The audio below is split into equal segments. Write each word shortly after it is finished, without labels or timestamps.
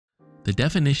The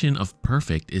definition of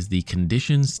perfect is the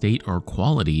condition, state, or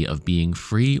quality of being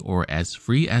free or as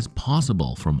free as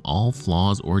possible from all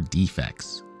flaws or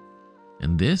defects.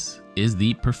 And this is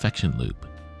the perfection loop.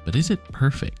 But is it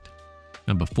perfect?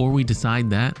 And before we decide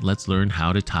that, let's learn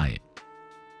how to tie it.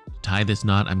 To tie this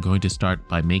knot, I'm going to start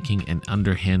by making an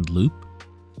underhand loop,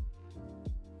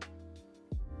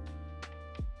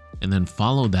 and then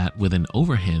follow that with an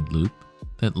overhand loop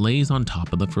that lays on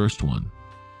top of the first one.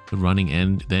 The running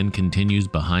end then continues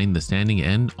behind the standing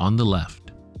end on the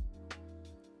left.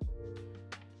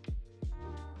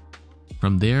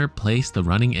 From there, place the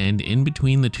running end in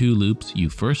between the two loops you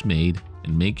first made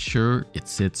and make sure it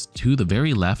sits to the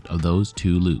very left of those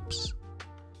two loops.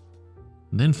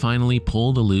 Then finally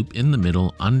pull the loop in the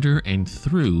middle under and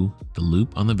through the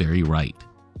loop on the very right.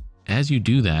 As you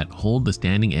do that, hold the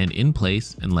standing end in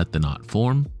place and let the knot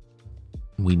form.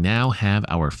 We now have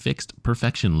our fixed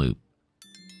perfection loop.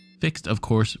 Fixed, of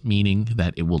course, meaning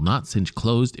that it will not cinch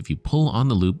closed if you pull on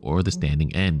the loop or the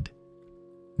standing end.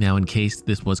 Now, in case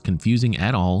this was confusing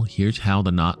at all, here's how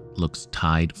the knot looks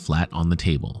tied flat on the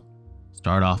table.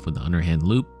 Start off with the underhand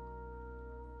loop.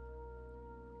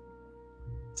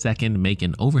 Second, make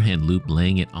an overhand loop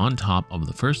laying it on top of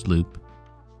the first loop.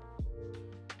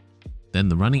 Then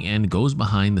the running end goes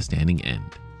behind the standing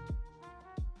end.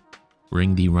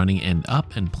 Bring the running end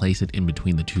up and place it in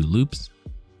between the two loops.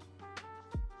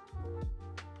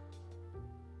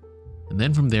 And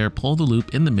then from there, pull the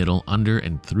loop in the middle under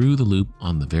and through the loop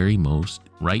on the very most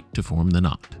right to form the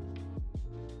knot.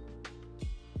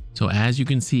 So as you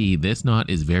can see, this knot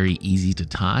is very easy to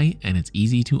tie and it's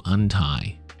easy to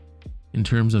untie. In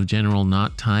terms of general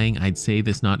knot tying, I'd say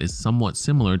this knot is somewhat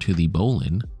similar to the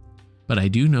bowline, but I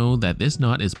do know that this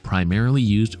knot is primarily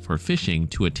used for fishing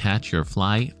to attach your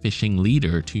fly fishing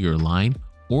leader to your line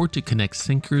or to connect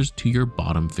sinkers to your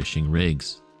bottom fishing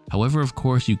rigs. However, of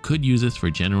course, you could use this for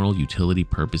general utility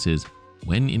purposes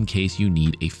when in case you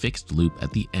need a fixed loop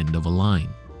at the end of a line.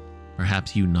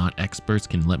 Perhaps you knot experts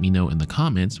can let me know in the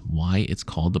comments why it's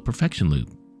called the perfection loop.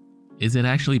 Is it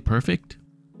actually perfect?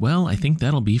 Well, I think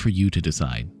that'll be for you to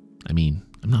decide. I mean,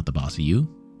 I'm not the boss of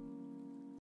you.